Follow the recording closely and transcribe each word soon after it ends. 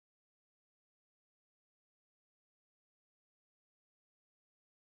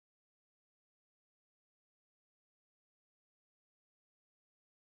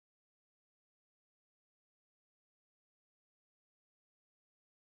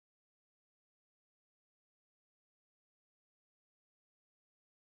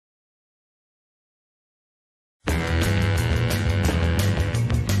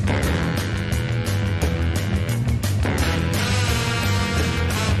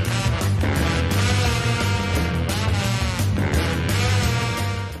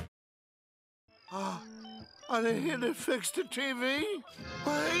wanna here to fix the TV?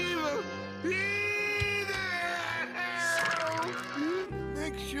 Well,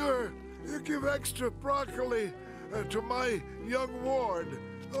 make sure you give extra broccoli to my young ward.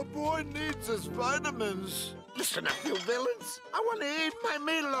 The boy needs his vitamins. Listen up, you villains. I want to eat my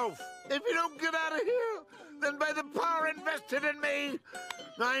meatloaf. If you don't get out of here, then by the power invested in me,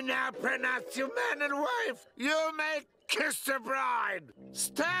 I now pronounce you man and wife. You may kiss the bride.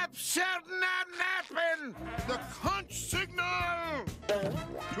 Stop shouting out napping. The conch signal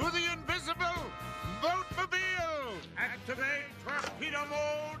to the invisible boatmobile. Activate torpedo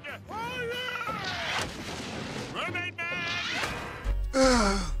mode. Fire! Mermaid Man!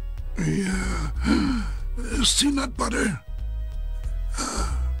 Peanut butter.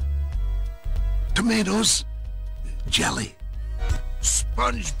 Tomatoes. Jelly.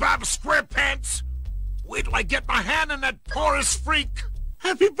 SpongeBob SquarePants! Wait till I get my hand on that porous freak!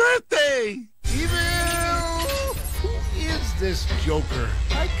 Happy birthday! Evil! Who is this joker?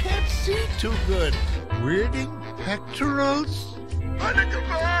 I can't see too good. Weirding pectorals? Barnacle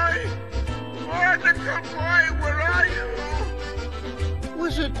boy! Barnacle boy, where are you?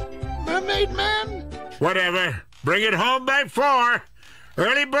 Was it Mermaid Man? Whatever. Bring it home by 4.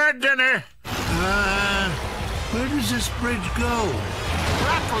 Early bird dinner. Where does this bridge go?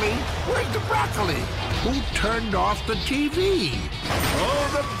 Broccoli? Where's the broccoli? Who turned off the TV? Oh,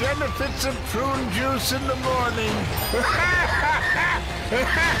 the benefits of prune juice in the morning.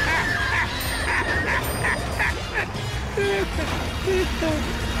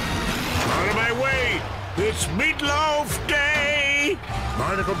 Out of my way! It's Meatloaf Day!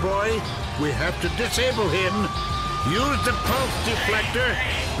 Barnacle Boy, we have to disable him. Use the pulse deflector,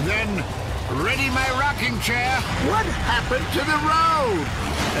 then ready my rocking chair. What happened to the road?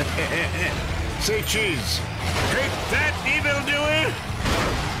 Say cheese. Take that, evildoer!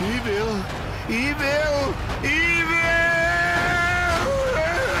 Evil! Evil! Evil!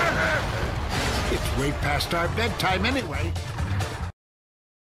 It's way past our bedtime anyway.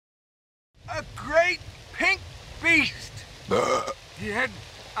 A great pink beast. He had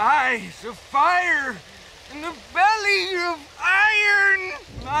eyes of fire and a belly of iron.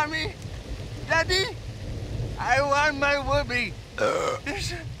 Mommy, Daddy, I want my whoopee.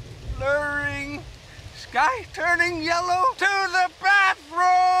 There's a blurring sky turning yellow to the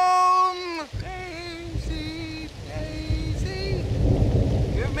bathroom. Daisy, Daisy,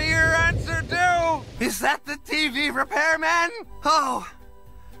 give me your answer too. Is that the TV repairman? Oh,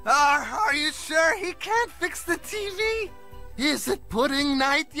 are you sure he can't fix the TV? Is it pudding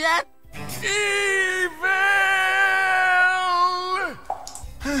night yet? Evil!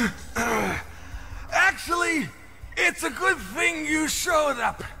 Actually, it's a good thing you showed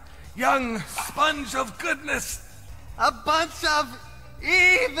up, young sponge of goodness. A bunch of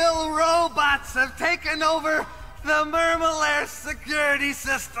evil robots have taken over the Mermalair security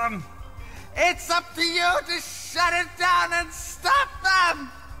system. It's up to you to shut it down and stop them!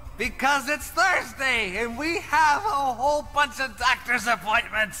 Because it's Thursday and we have a whole bunch of doctor's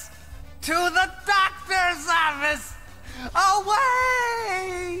appointments. To the doctor's office!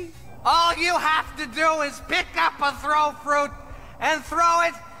 Away! All you have to do is pick up a throw fruit and throw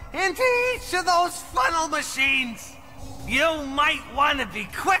it into each of those funnel machines. You might want to be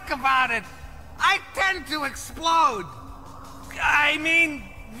quick about it. I tend to explode. I mean,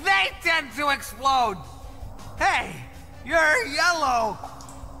 they tend to explode. Hey, you're yellow.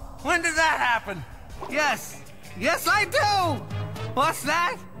 When did that happen? Yes, I do. What's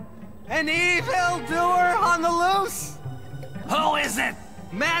that? An evildoer on the loose? Who is it?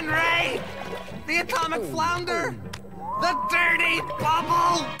 Man Ray? The atomic flounder? The dirty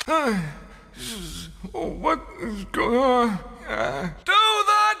bubble? What is going on? To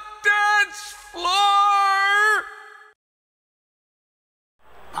the dance floor!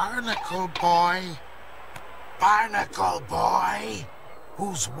 Barnacle Boy. Barnacle Boy.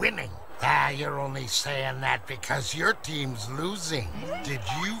 Who's winning? You're only saying that because your team's losing. Did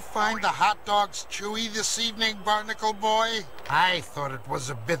you find the hot dogs chewy this evening, Barnacle Boy? I thought it was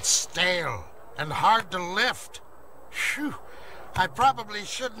a bit stale and hard to lift. Phew. I probably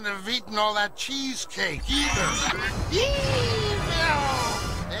shouldn't have eaten all that cheesecake either. Evil!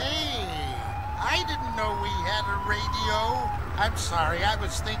 Hey, I didn't know we had a radio. I'm sorry, I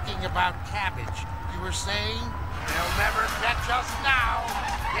was thinking about cabbage. You were saying? They'll never catch us now.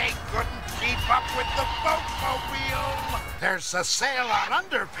 They couldn't keep up with the boatmobile. There's a sale on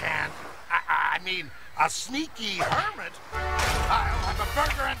underpants. I mean, a sneaky hermit. I'll have a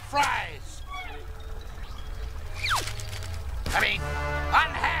burger and fries. I mean,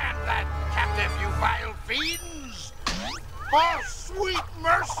 unhand that captive, you vile fiends. Oh, sweet,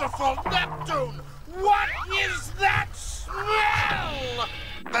 merciful Neptune. What is that smell?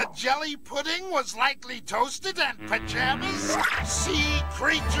 The jelly pudding was likely toasted and pajamas? Sea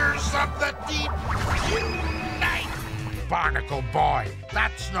creatures of the deep, unite! Barnacle boy,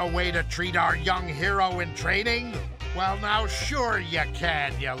 that's no way to treat our young hero in training. Well, now, sure you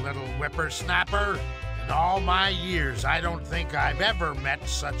can, you little whippersnapper. In all my years, I don't think I've ever met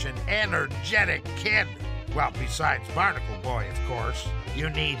such an energetic kid. Well, besides Barnacle Boy, of course. You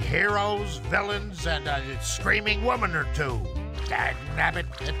need heroes, villains, and a screaming woman or two.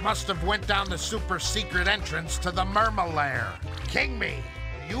 Dagnabbit, it must have went down the super secret entrance to the Mermalair. King me.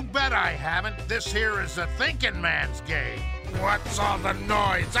 You bet I haven't. This here is a thinking man's game. What's all the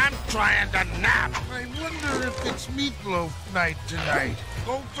noise? I'm trying to nap. I wonder if it's meatloaf night tonight.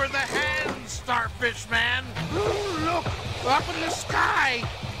 Go for the hands, Starfish Man. Ooh, look, up in the sky.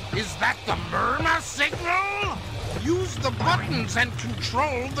 Is that the Merma signal? Use the buttons and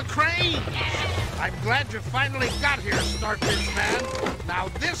control the crane. I'm glad you finally got here, Starfish Man. Now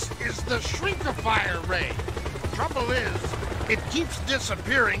this is the Shrinkifier ray. Trouble is, it keeps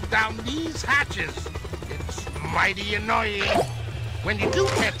disappearing down these hatches. It's mighty annoying. When you do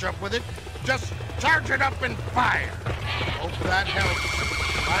catch up with it, just charge it up and fire. Hope that helps.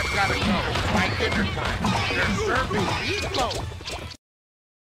 I've got to go. By dinner time. They're serving meatloaf.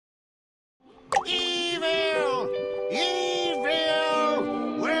 Evil!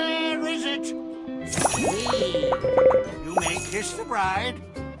 Evil! Where is it? You may kiss the bride.